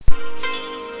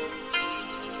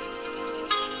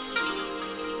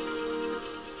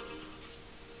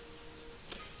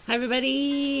Hi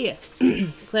everybody,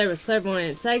 Claire with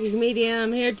Clairvoyant Psychic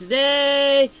Medium here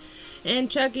today,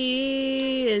 and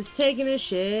Chucky is taking a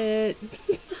shit.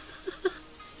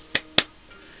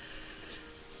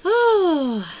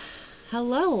 Oh,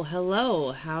 hello.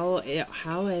 How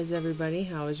is everybody?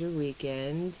 How was your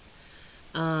weekend?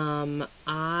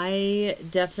 I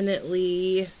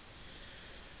definitely,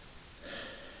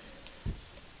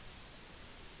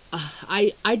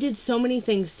 I did so many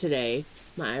things today.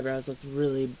 My eyebrows look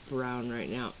really brown right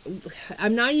now.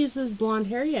 I'm not used to this blonde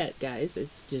hair yet, guys.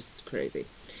 It's just crazy.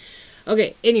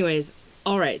 Okay, anyways.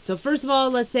 Alright, so first of all,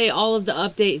 let's say all of the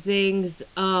update things.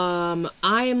 I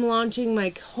am launching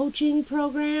my coaching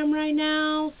program right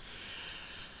now.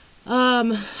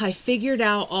 I figured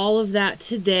out all of that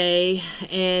today,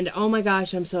 and oh my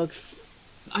gosh, I'm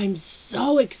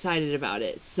so excited about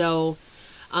it. So,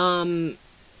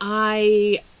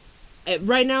 I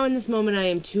right now in this moment I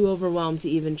am too overwhelmed to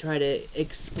even try to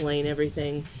explain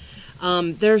everything.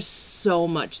 There's so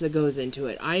much that goes into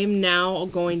it. I am now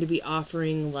going to be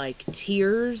offering like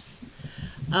tiers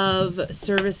of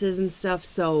services and stuff.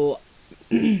 So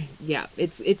yeah,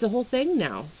 it's a whole thing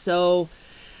now. So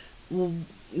well,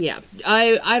 yeah,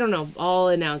 I don't know. I'll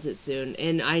announce it soon,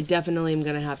 and I definitely am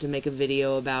gonna have to make a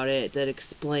video about it that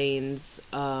explains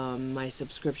my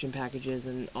subscription packages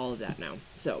and all of that now.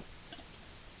 So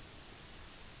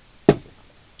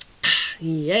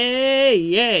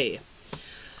yay.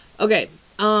 Okay.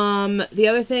 The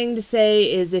other thing to say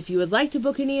is if you would like to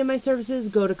book any of my services,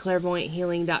 go to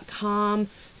clairvoyanthealing.com,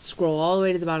 scroll all the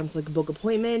way to the bottom, click book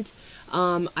appointment.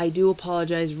 I do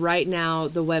apologize. Right now,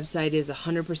 the website is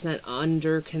 100%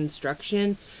 under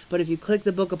construction, but if you click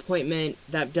the book appointment,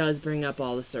 that does bring up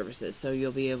all the services, so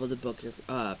you'll be able to book your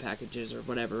packages or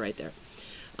whatever right there.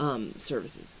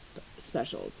 Services,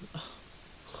 specials.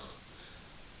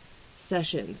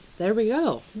 Sessions. There we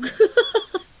go.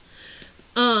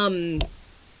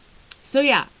 So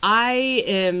yeah, I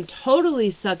am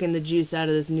totally sucking the juice out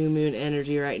of this new moon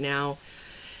energy right now.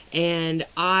 And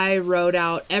I wrote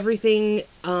out everything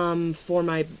for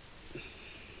my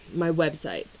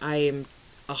website. I am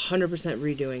 100%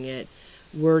 redoing it.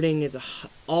 Wording is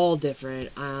all different.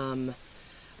 I'm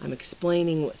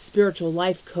explaining what spiritual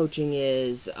life coaching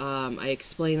is. I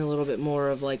explain a little bit more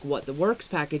of like what the works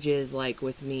package is like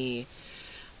with me.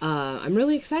 I'm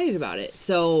really excited about it.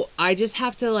 So I just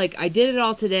have to I did it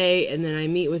all today, and then I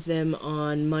meet with them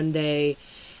on Monday.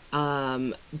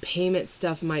 Payment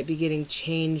stuff might be getting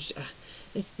changed.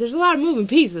 There's a lot of moving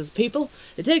pieces, people.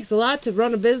 It takes a lot to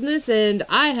run a business, and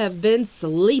I have been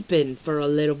sleeping for a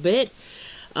little bit.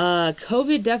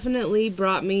 COVID definitely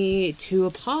brought me to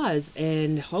a pause,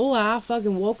 and I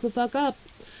fucking woke the fuck up.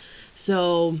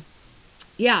 So,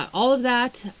 yeah, all of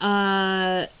that.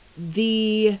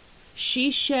 The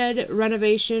She Shed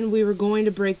renovation, we were going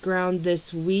to break ground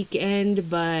this weekend,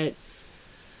 but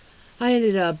I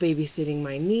ended up babysitting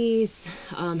my niece,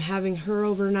 having her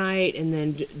overnight, and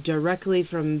then directly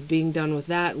from being done with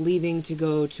that, leaving to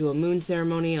go to a moon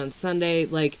ceremony on Sunday.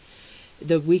 Like,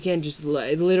 the weekend just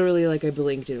literally, I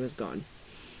blinked and it was gone.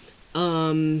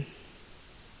 And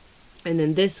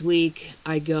then this week,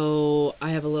 I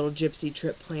have a little gypsy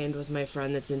trip planned with my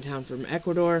friend that's in town from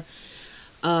Ecuador.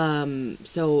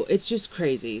 So it's just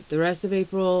crazy. The rest of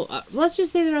April, let's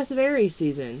just say the rest of Aries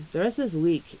season, the rest of this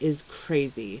week is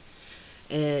crazy.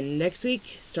 And next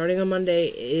week, starting on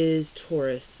Monday, is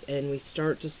Taurus, and we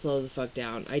start to slow the fuck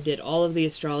down. I did all of the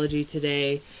astrology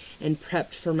today and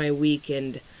prepped for my week,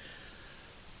 and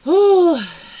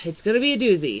it's gonna be a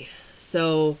doozy.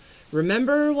 So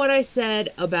remember what I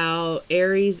said about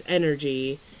Aries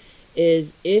energy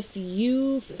is if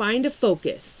you find a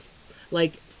focus,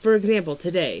 like for example,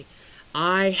 today,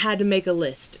 I had to make a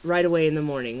list right away in the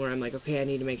morning where I'm like, okay, I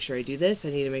need to make sure I do this. I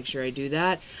need to make sure I do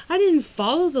that. I didn't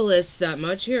follow the list that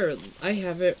much. Here, I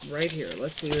have it right here.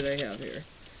 Let's see what I have here.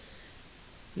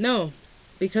 No,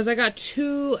 because I got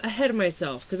too ahead of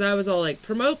myself because I was all like,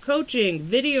 promote coaching,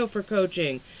 video for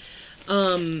coaching.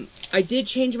 I did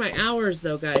change my hours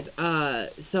though, guys.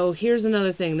 So here's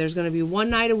another thing. There's going to be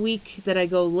one night a week that I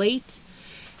go late.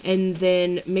 And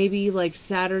then maybe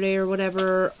Saturday or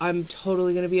whatever, I'm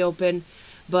totally going to be open.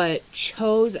 But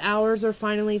Cho's hours are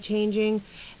finally changing.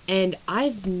 And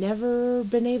I've never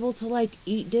been able to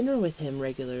eat dinner with him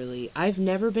regularly. I've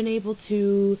never been able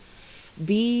to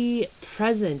be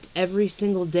present every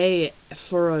single day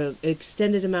for an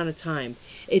extended amount of time.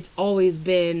 It's always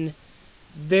been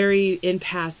very in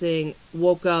passing,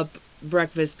 woke up,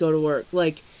 breakfast, go to work.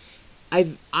 I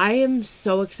am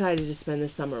so excited to spend the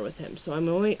summer with him. So I'm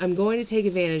going to take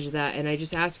advantage of that, and I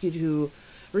just ask you to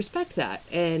respect that.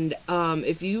 And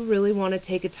if you really want to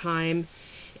take a time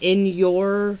in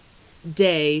your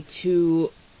day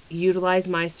to utilize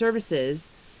my services,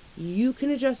 you can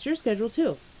adjust your schedule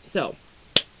too. So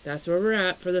that's where we're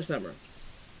at for the summer.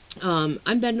 I'm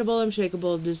bendable, I'm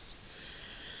shakeable, just,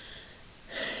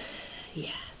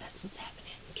 yeah, that's what's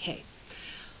happening. Okay.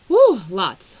 Woo,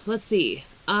 lots. Let's see.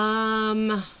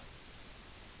 I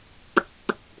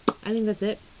think that's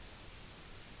it.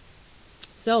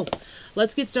 So,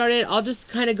 let's get started. I'll just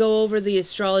kind of go over the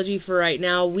astrology for right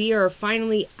now. We are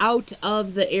finally out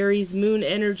of the Aries moon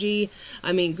energy.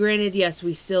 I mean, granted, yes,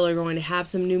 we still are going to have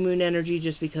some new moon energy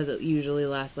just because it usually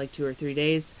lasts like 2 or 3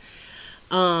 days.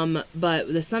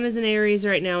 But the sun is in Aries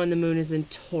right now and the moon is in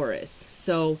Taurus.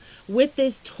 So, with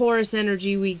this Taurus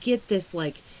energy, we get this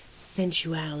like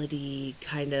sensuality,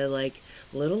 kind of like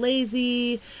a little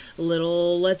lazy,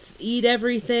 little let's eat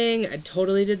everything. I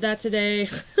totally did that today.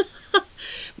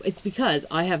 It's because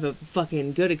I have a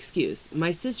fucking good excuse.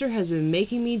 My sister has been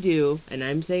making me do, and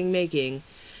I'm saying making,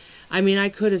 I mean, I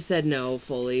could have said no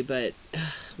fully, but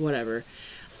whatever.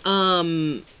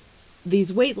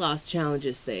 These weight loss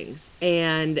challenges things.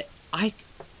 And oh my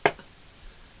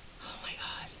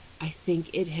God, I think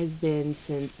it has been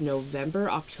since November,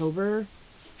 October.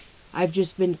 I've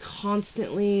just been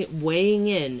constantly weighing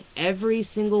in every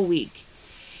single week.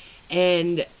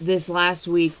 And this last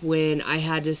week when I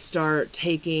had to start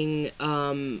taking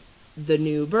the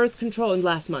new birth control, and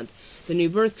last month, the new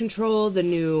birth control, the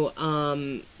new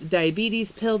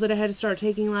diabetes pill that I had to start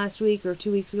taking last week or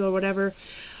 2 weeks ago or whatever,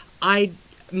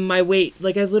 my weight,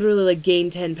 like I literally like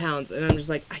gained 10 pounds and I'm just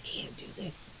like, I can't do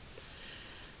this.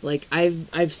 Like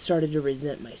I've started to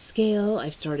resent my scale.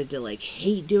 I've started to like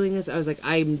hate doing this. I was like,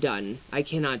 I'm done. I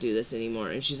cannot do this anymore.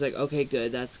 And she's like, okay,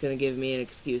 good. That's going to give me an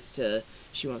excuse to,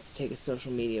 she wants to take a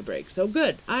social media break. So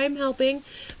good. I'm helping,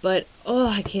 but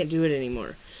I can't do it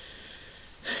anymore.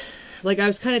 Like I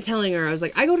was kind of telling her, I was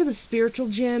like, I go to the spiritual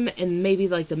gym and maybe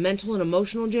like the mental and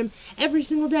emotional gym every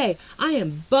single day. I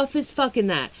am buff as fuck in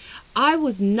that. I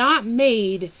was not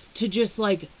made to just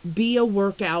like be a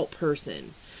workout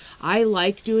person. I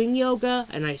like doing yoga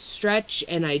and I stretch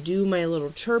and I do my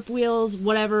little chirp wheels,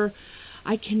 whatever.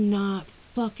 I cannot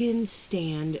fucking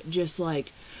stand just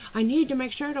like, I need to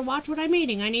make sure to watch what I'm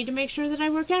eating. I need to make sure that I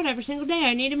work out every single day.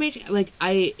 I need to make sure, like,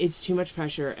 it's too much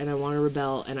pressure and I want to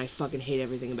rebel and I fucking hate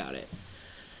everything about it.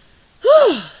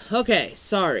 Okay,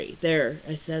 sorry. There,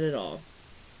 I said it all.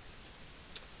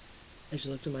 I just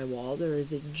looked at my wall. There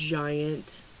is a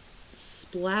giant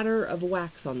splatter of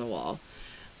wax on the wall.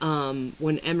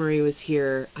 When Emery was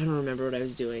here, I don't remember what I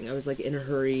was doing. I was like in a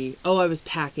hurry. Oh, I was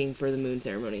packing for the moon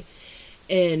ceremony.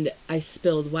 And I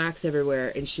spilled wax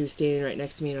everywhere and she was standing right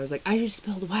next to me and I was like, I just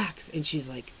spilled wax. And she's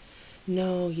like,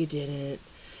 no, you didn't.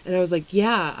 And I was like,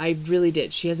 yeah, I really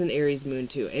did. She has an Aries moon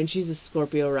too. And she's a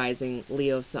Scorpio rising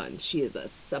Leo sun. She is a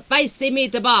spicy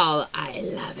meatball. I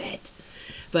love it.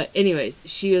 But anyways,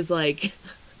 she was like,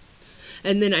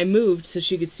 and then I moved so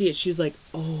she could see it. She was like,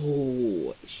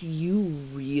 oh, you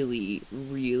really,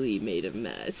 really made a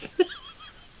mess.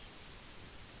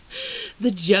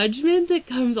 The judgment that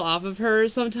comes off of her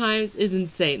sometimes is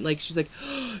insane. Like, she's like,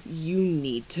 oh, you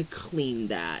need to clean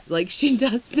that. Like, she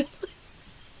does that.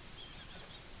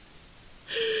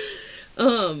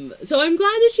 So I'm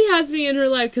glad that she has me in her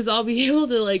life because I'll be able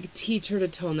to, like, teach her to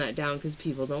tone that down because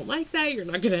people don't like that. You're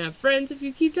not going to have friends if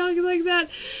you keep talking like that.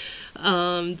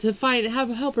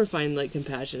 To help her find, like,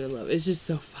 compassion and love. It's just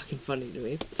so fucking funny to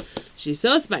me. She's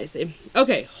so spicy.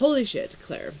 Okay, holy shit,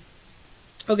 Claire.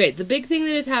 Okay, the big thing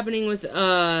that is happening with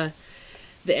the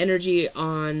energy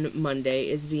on Monday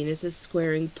is Venus is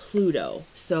squaring Pluto.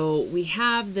 So we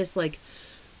have this like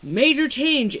major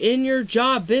change in your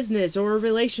job, business, or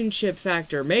relationship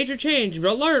factor. Major change,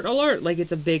 alert, alert, like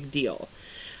it's a big deal.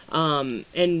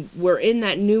 And we're in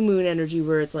that new moon energy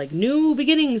where it's like new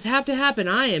beginnings have to happen.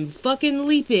 I am fucking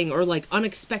leaping, or like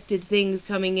unexpected things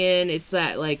coming in. It's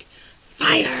that like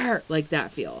fire, like that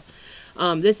feel.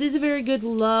 This is a very good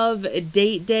love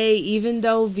date day, even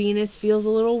though Venus feels a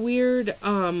little weird.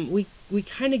 We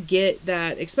kind of get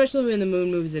that, especially when the moon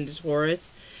moves into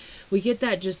Taurus, we get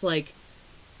that just like,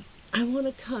 I want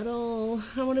to cuddle,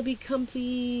 I want to be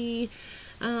comfy,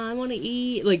 I want to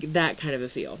eat, like that kind of a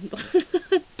feel.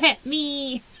 Pet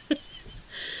me.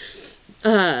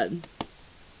 So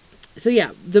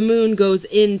yeah, the moon goes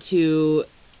into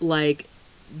like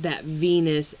that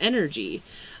Venus energy.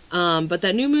 But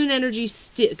that new moon energy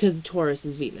because Taurus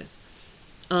is Venus.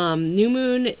 New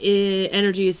moon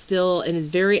energy is still and is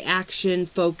very action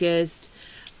focused.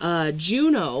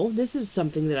 Juno, this is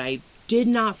something that I did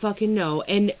not fucking know,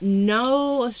 and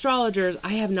no astrologers.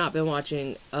 I have not been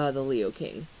watching the Leo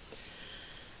King.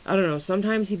 I don't know,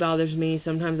 sometimes he bothers me,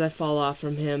 sometimes I fall off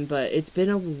from him, but it's been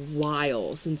a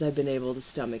while since I've been able to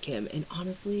stomach him. And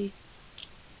honestly,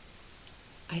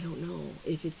 I don't know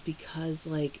if it's because,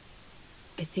 like,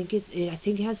 I think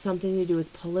it has something to do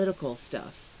with political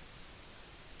stuff.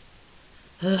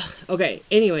 Okay,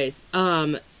 anyways,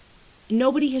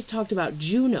 nobody has talked about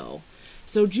Juno.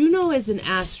 So Juno is an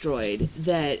asteroid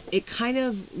that it kind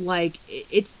of like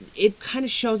it kind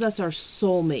of shows us our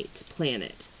soulmate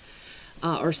planet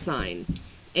or sign,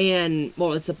 and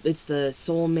well, it's the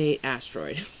soulmate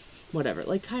asteroid, whatever.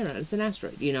 Like Chiron, it's an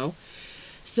asteroid, you know.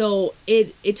 So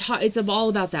it's all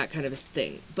about that kind of a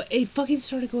thing. But it fucking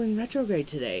started going retrograde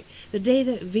today, the day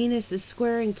that Venus is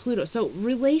squaring Pluto. So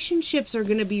relationships are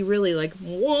gonna be really like,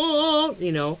 whoa,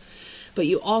 you know. But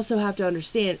you also have to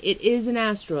understand it is an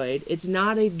asteroid. It's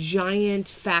not a giant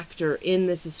factor in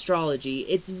this astrology.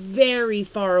 It's very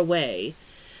far away.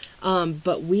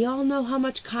 But we all know how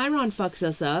much Chiron fucks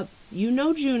us up. You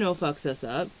know Juno fucks us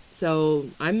up. So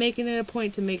I'm making it a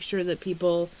point to make sure that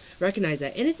people recognize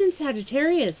that. And it's in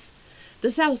Sagittarius.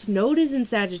 The South Node is in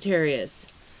Sagittarius.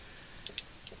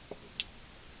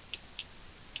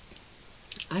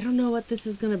 I don't know what this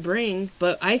is going to bring,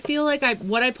 but I feel like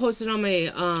what I posted on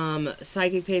my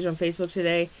psychic page on Facebook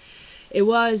today, it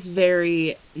was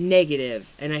very negative,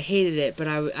 and I hated it, but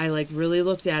I like really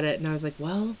looked at it, and I was like,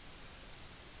 well,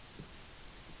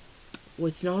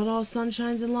 it's not all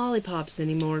sunshines and lollipops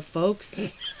anymore, folks.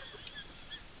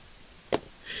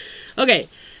 Okay,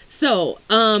 so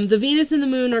the Venus and the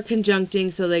Moon are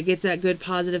conjuncting, so that gets that good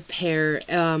positive pair,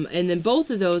 and then both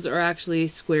of those are actually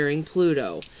squaring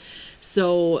Pluto.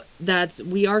 So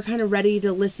we are kind of ready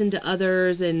to listen to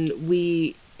others, and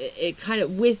it kind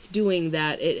of, with doing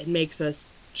that, it makes us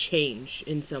change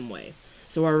in some way.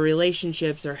 So our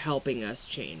relationships are helping us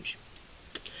change.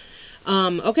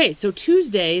 Okay, so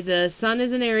Tuesday, the sun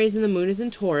is in Aries and the moon is in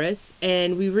Taurus,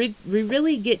 and we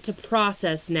really get to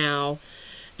process now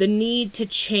the need to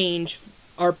change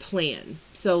our plan.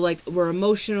 So like we're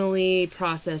emotionally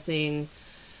processing,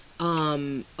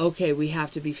 okay, we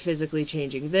have to be physically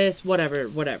changing this, whatever.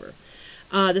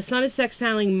 The sun is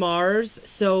sextiling Mars,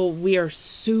 so we are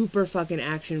super fucking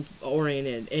action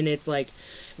oriented, and it's like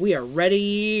we are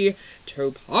ready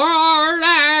to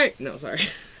party. No, sorry.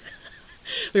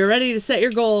 We're ready to set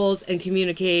your goals and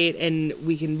communicate, and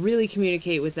we can really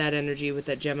communicate with that energy, with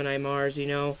that Gemini Mars, you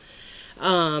know.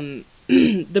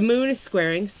 The moon is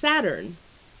squaring Saturn.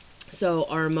 So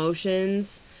our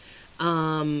emotions,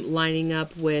 lining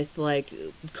up with like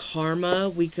karma,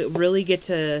 we could really get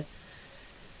to,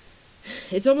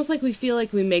 it's almost like we feel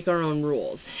like we make our own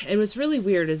rules. And what's really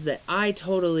weird is that I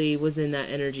totally was in that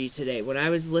energy today when I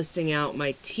was listing out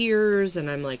my tiers, and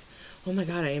I'm like, oh my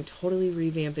God, I am totally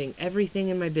revamping everything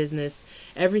in my business.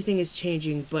 Everything is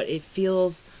changing, but it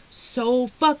feels so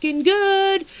fucking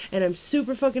good, and I'm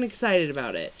super fucking excited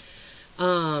about it.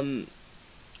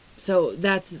 So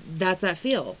that's that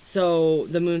feel. So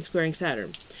the moon squaring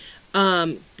Saturn.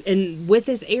 And with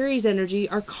this Aries energy,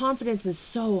 our confidence is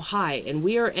so high, and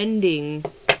we are ending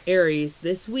Aries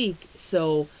this week.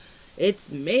 So it's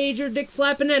major dick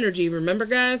flapping energy. Remember,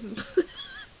 guys?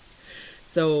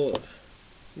 So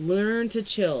learn to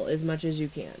chill as much as you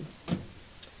can.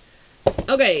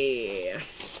 Okay.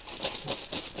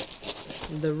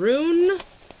 The rune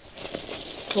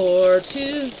for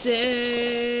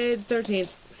Tuesday 13th.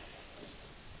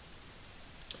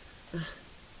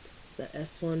 The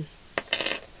S one.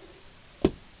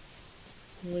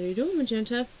 What are you doing,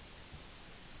 Magenta?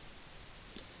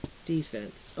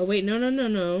 Defense. Oh, wait, no.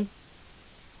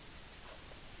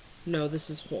 No, this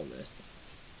is wholeness.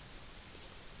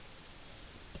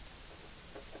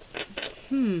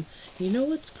 You know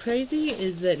what's crazy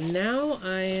is that now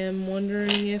I am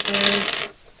wondering if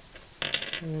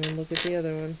look at the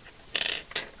other one.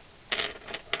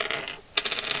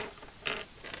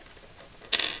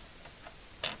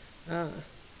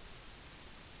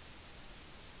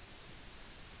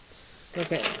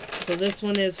 Okay, so this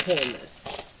one is wholeness.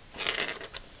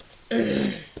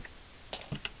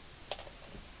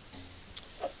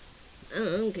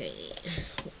 Okay.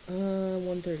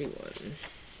 131.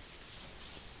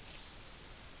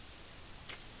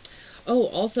 Oh,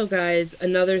 also, guys,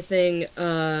 another thing,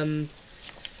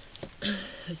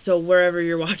 so wherever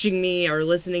you're watching me or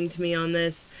listening to me on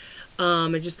this,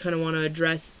 I just kind of want to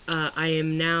address, I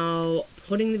am now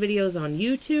putting the videos on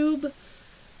YouTube.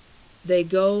 They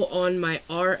go on my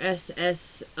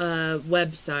RSS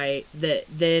website that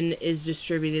then is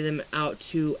distributing them out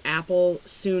to Apple,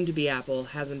 soon to be Apple,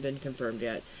 hasn't been confirmed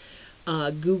yet,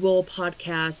 Google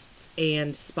Podcasts,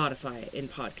 and Spotify in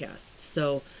podcasts.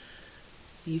 So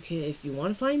You can, if you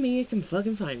want to find me, you can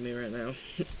fucking find me right now.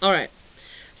 All right.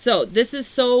 So this is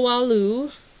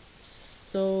Sowalu.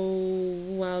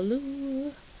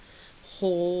 Sowalu.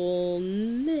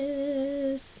 Wholeness.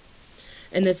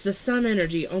 And it's the sun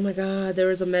energy. Oh my god, there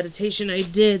was a meditation I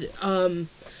did.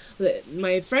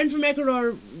 My friend from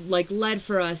Ecuador led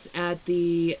for us at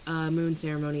the moon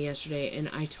ceremony yesterday, and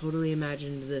I totally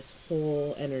imagined this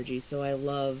whole energy. So I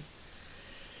love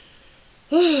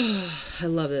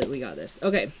that we got this.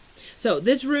 Okay, so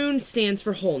this rune stands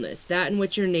for wholeness, that in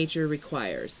which your nature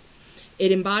requires.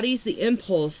 It embodies the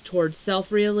impulse towards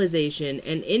self-realization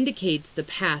and indicates the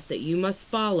path that you must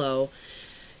follow,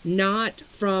 not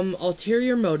from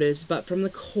ulterior motives, but from the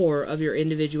core of your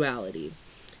individuality.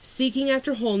 Seeking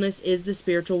after wholeness is the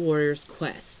spiritual warrior's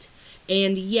quest.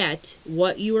 And yet,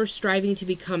 what you are striving to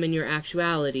become in your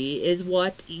actuality is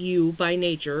what you, by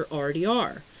nature, already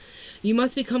are. You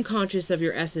must become conscious of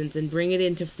your essence and bring it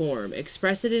into form.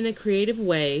 Express it in a creative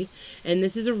way, and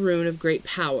this is a rune of great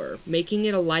power, making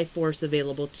it a life force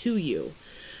available to you.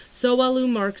 Sowalu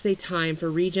marks a time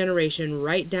for regeneration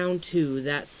right down to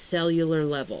that cellular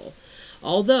level.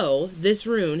 Although this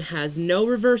rune has no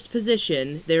reverse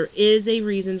position, there is a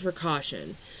reason for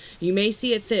caution. You may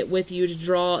see it fit with you to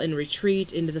draw and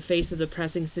retreat into the face of the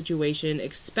pressing situation,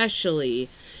 especially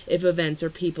if events or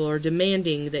people are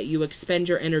demanding that you expend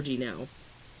your energy now.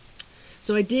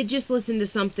 So I did just listen to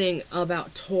something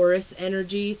about Taurus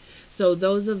energy. So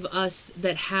those of us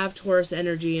that have Taurus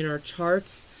energy in our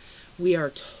charts, we are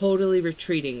totally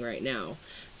retreating right now.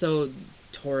 So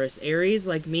Taurus, Aries,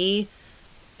 like me,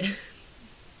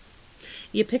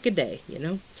 you pick a day, you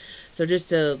know? So just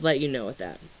to let you know with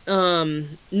that.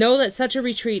 Know that such a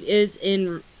retreat is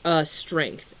in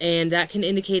strength, and that can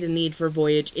indicate a need for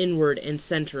voyage inward and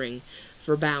centering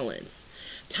for balance.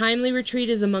 Timely retreat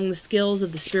is among the skills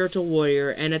of the spiritual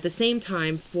warrior, and at the same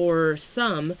time, for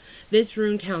some, this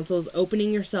rune counsels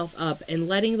opening yourself up and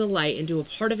letting the light into a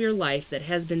part of your life that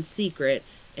has been secret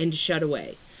and shut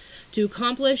away. To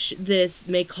accomplish this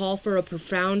may call for a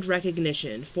profound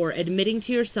recognition, for admitting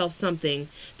to yourself something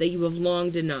that you have long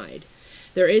denied.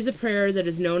 There is a prayer that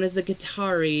is known as the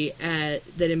Katari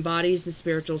that embodies the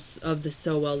spiritual of the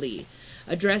Sowali.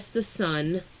 Address the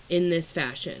sun in this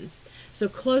fashion. So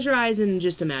close your eyes and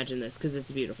just imagine this, because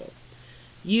it's beautiful.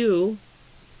 You,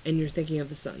 and you're thinking of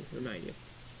the sun, remind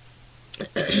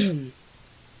you.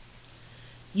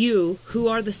 You, who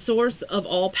are the source of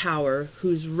all power,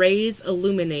 whose rays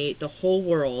illuminate the whole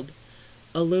world,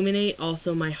 illuminate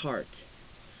also my heart,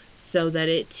 so that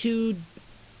it too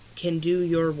can do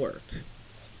your work.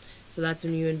 So that's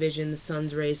when you envision the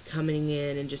sun's rays coming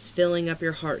in and just filling up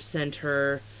your heart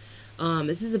center.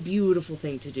 This is a beautiful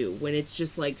thing to do when it's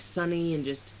just like sunny and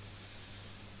just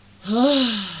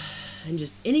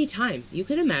any time. You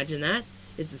can imagine that.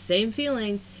 It's the same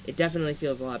feeling. It definitely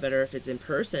feels a lot better if it's in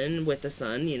person with the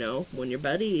sun, you know, when you're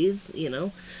buddies, you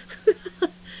know.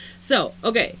 So,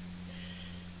 okay.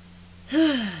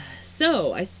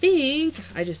 So, I think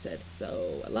I just said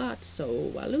so a lot. So,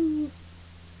 waloo.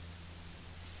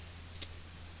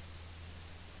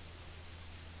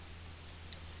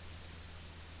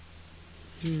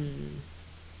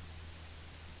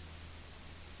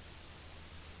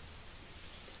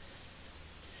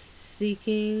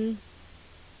 Seeking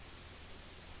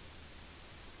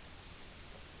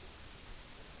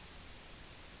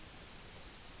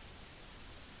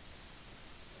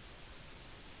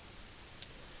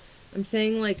I'm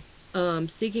saying like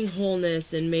seeking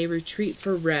wholeness and may retreat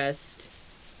for rest,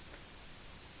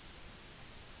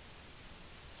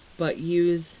 but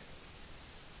use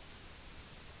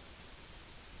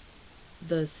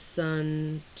the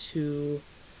sun to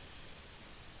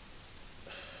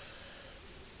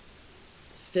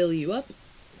fill you up.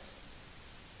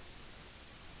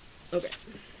 Okay,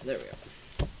 there we go.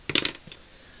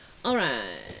 All right.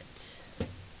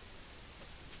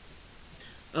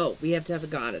 Oh, we have to have a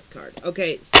goddess card.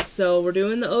 Okay, so we're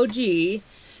doing the OG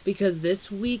because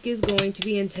this week is going to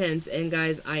be intense. And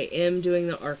guys, I am doing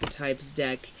the archetypes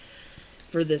deck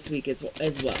for this week as well.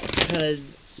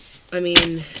 Because, I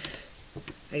mean,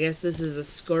 I guess this is a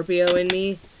Scorpio in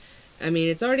me. I mean,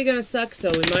 it's already going to suck,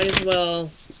 so we might as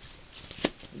well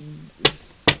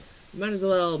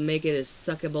make it as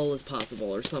suckable as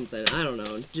possible or something. I don't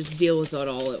know. Just deal with it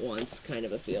all at once kind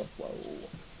of a feel. Whoa.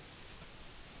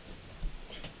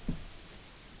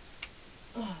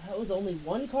 Oh, that was only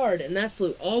one card, and that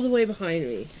flew all the way behind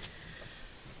me.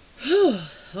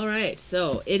 Alright,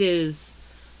 so it is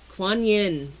Kuan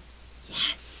Yin.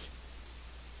 Yes!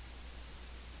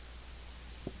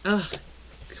 Ah,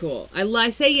 cool.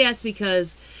 I say yes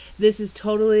because this is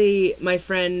totally my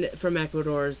friend from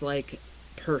Ecuador's, like,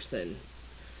 person.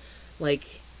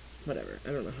 Like, whatever.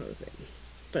 I don't know how to say it.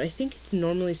 But I think it's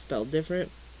normally spelled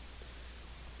different.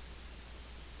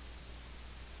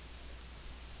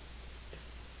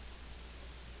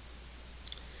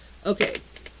 Okay,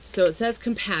 so it says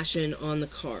compassion on the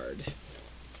card.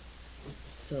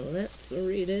 So let's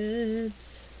read it.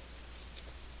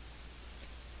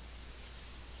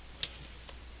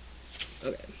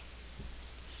 Okay.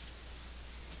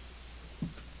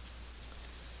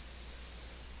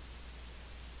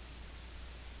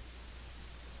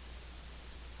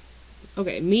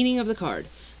 Okay, meaning of the card.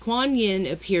 Kuan Yin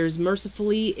appears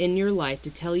mercifully in your life to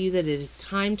tell you that it is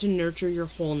time to nurture your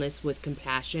wholeness with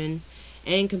compassion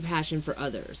and compassion for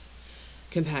others.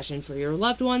 Compassion for your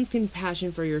loved ones,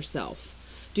 compassion for yourself.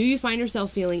 Do you find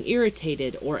yourself feeling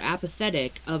irritated or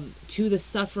apathetic to the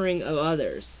suffering of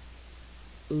others?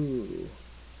 Ooh.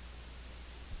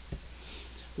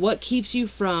 What keeps you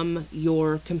from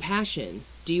your compassion?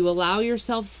 Do you allow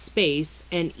yourself space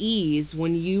and ease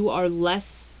when you are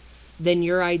less than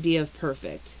your idea of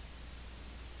perfect?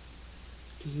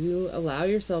 Do you allow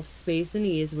yourself space and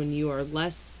ease when you are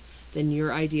less than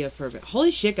your idea of perfect?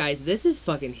 Holy shit, guys, this is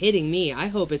fucking hitting me. I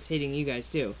hope it's hitting you guys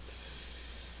too.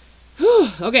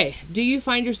 Whew. Okay, do you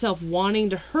find yourself wanting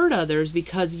to hurt others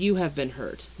because you have been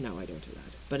hurt? No, I don't do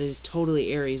that, but it is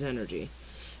totally Aries energy.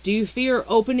 Do you fear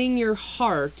opening your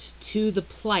heart to the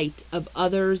plight of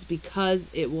others because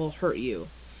it will hurt you?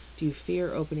 Do you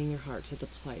fear opening your heart to the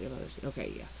plight of others?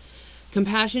 Okay, yeah.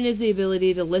 Compassion is the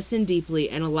ability to listen deeply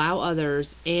and allow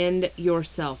others and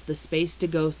yourself the space to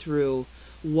go through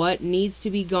what needs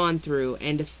to be gone through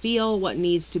and to feel what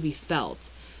needs to be felt.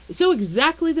 So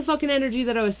exactly the fucking energy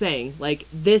that I was saying. Like,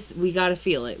 this, we gotta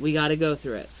feel it. We gotta go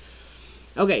through it.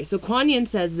 Okay, so Kuan Yin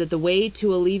says that the way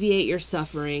to alleviate your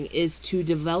suffering is to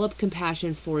develop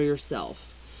compassion for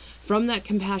yourself. From that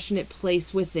compassionate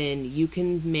place within, you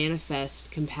can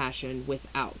manifest compassion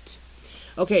without.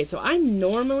 Okay, so I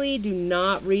normally do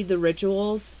not read the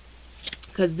rituals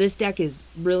because this deck is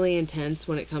really intense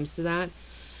when it comes to that.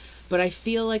 But I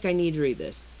feel like I need to read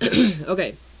this.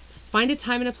 Okay. Find a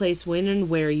time and a place when and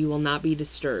where you will not be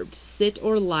disturbed. Sit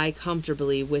or lie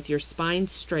comfortably with your spine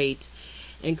straight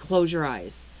and close your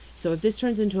eyes. So if this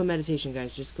turns into a meditation,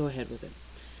 guys, just go ahead with it.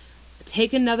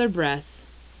 Take another breath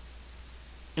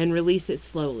and release it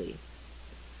slowly.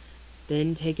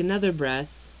 Then take another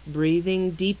breath,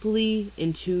 breathing deeply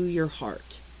into your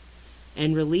heart,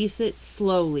 and release it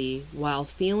slowly while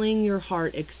feeling your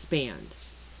heart expand.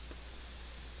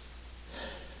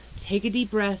 Take a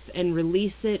deep breath and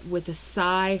release it with a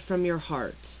sigh from your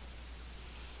heart.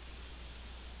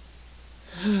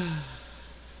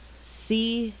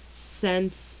 See,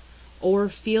 sense, or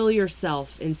feel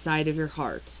yourself inside of your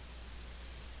heart.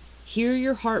 Hear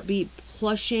your heartbeat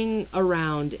plushing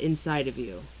around inside of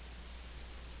you.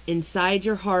 Inside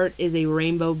your heart is a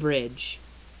rainbow bridge.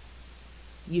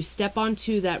 You step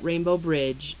onto that rainbow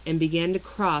bridge and begin to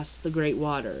cross the great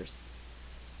waters.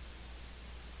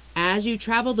 As you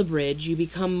travel the bridge, you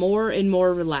become more and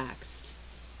more relaxed.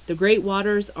 The great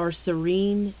waters are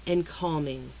serene and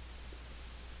calming.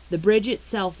 The bridge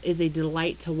itself is a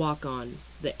delight to walk on.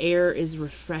 The air is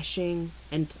refreshing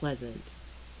and pleasant.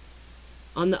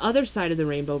 On the other side of the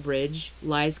rainbow bridge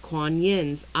lies Kuan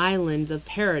Yin's island of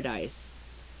paradise,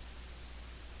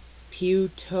 Pu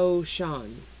To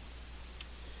Shan.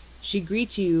 She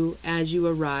greets you as you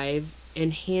arrive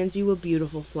and hands you a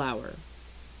beautiful flower.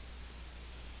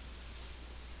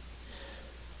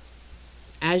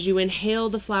 As you inhale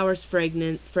the flower's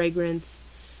fragrance,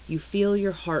 you feel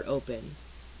your heart open.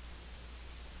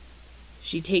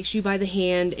 She takes you by the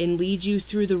hand and leads you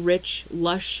through the rich,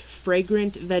 lush,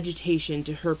 fragrant vegetation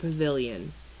to her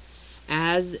pavilion.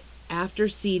 As after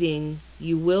seating,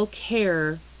 you will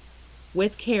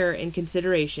with care and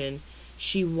consideration,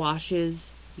 she washes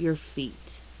your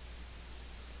feet,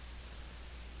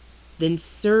 then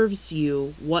serves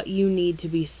you what you need to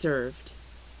be served.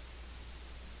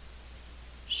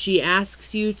 She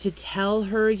asks you to tell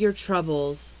her your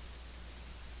troubles,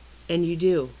 and you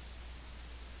do.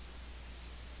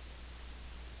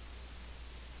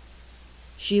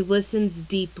 She listens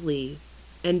deeply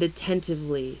and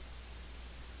attentively.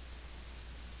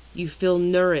 You feel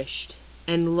nourished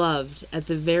and loved at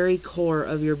the very core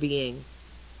of your being.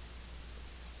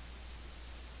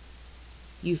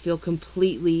 You feel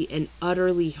completely and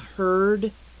utterly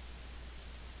heard,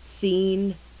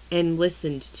 seen, and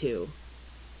listened to.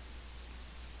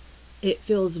 It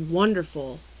feels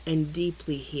wonderful and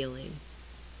deeply healing.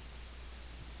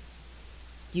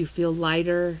 You feel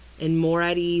lighter and more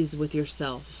at ease with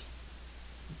yourself.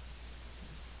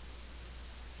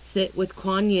 Sit with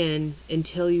Kuan Yin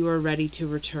until you are ready to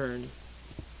return.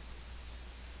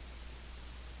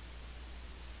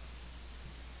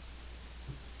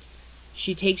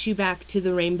 She takes you back to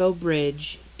the Rainbow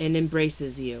Bridge and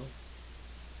embraces you.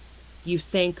 You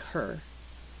thank her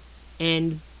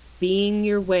and begin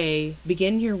your way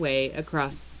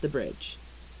across the bridge.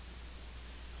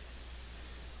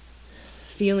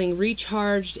 Feeling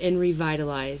recharged and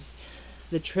revitalized.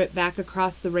 The trip back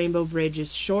across the Rainbow Bridge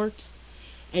is short,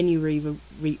 and you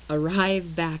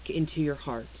arrive back into your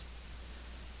heart.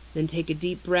 Then take a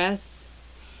deep breath,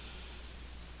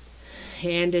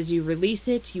 and as you release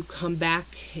it, you come back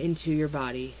into your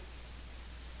body.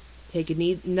 Take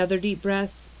another deep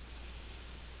breath,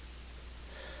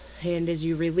 and as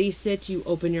you release it, you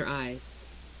open your eyes.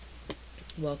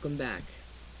 Welcome back.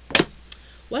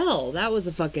 Well, that was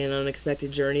a fucking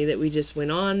unexpected journey that we just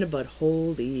went on, but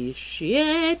holy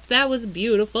shit, that was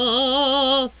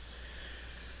beautiful.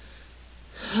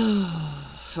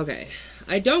 Okay,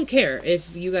 I don't care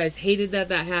if you guys hated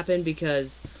that happened,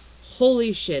 because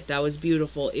holy shit, that was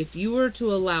beautiful. If you were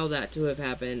to allow that to have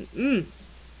happened,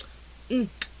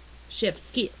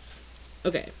 chef's kiss.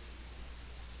 Okay.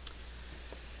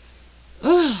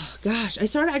 Oh, gosh.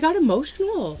 I got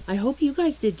emotional. I hope you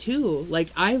guys did too. Like,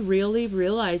 I really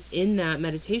realized in that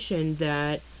meditation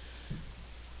that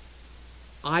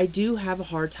I do have a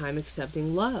hard time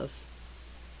accepting love.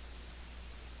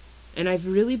 And I've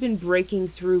really been breaking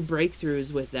through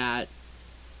breakthroughs with that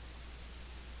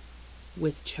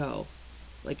with Cho.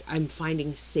 Like, I'm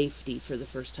finding safety for the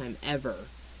first time ever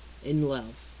in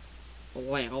love.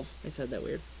 Wow. I said that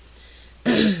weird.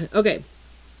 Okay.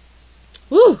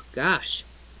 Whew, gosh.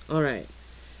 All right.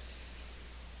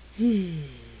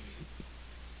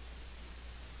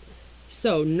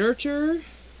 So, nurture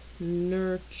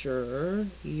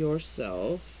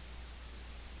yourself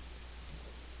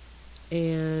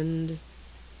and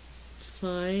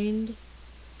find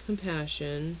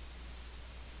compassion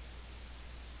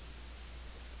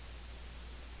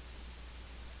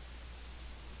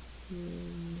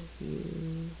and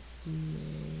you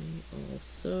may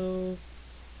also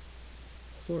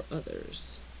for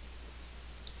others.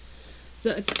 So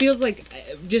it feels like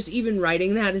just even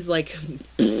writing that is like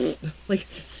like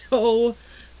so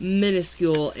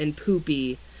minuscule and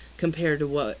poopy compared to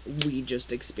what we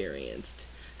just experienced.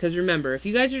 Because remember, if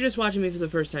you guys are just watching me for the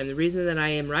first time, the reason that I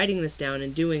am writing this down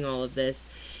and doing all of this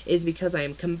is because I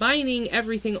am combining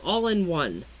everything all in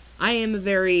one. I am a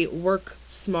very work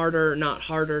smarter, not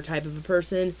harder type of a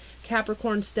person.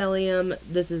 Capricorn stellium,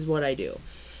 this is what I do.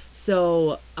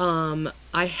 So, I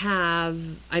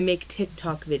make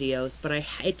TikTok videos, but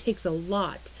it takes a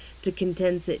lot to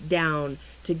condense it down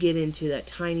to get into that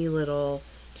tiny little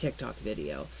TikTok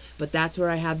video. But that's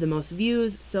where I have the most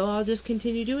views, so I'll just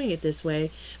continue doing it this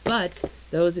way. But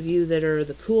those of you that are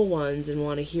the cool ones and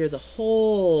want to hear the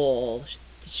whole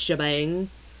shebang,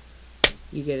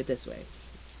 you get it this way.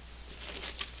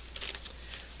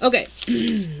 Okay.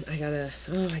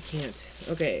 I can't.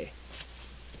 Okay.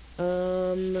 I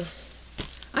don't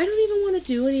even want to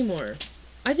do anymore.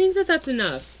 I think that's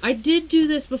enough. I did do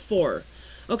this before.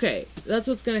 Okay, that's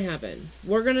what's gonna happen.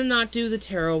 We're gonna not do the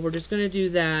tarot. We're just gonna do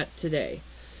that today.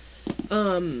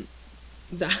 I'm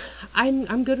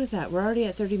good with that. We're already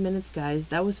at 30 minutes, guys.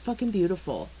 That was fucking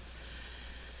beautiful.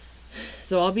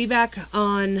 So I'll be back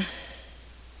on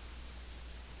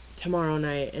tomorrow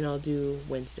night, and I'll do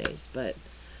Wednesdays. But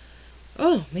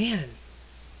oh man.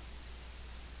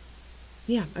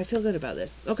 Yeah, I feel good about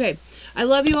this. Okay, I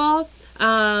love you all.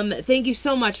 Thank you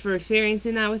so much for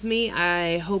experiencing that with me.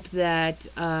 I hope that,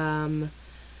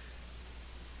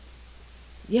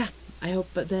 yeah, I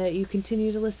hope that you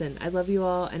continue to listen. I love you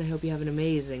all, and I hope you have an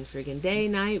amazing freaking day,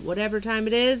 night, whatever time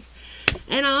it is.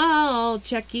 And I'll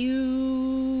check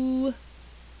you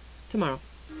tomorrow.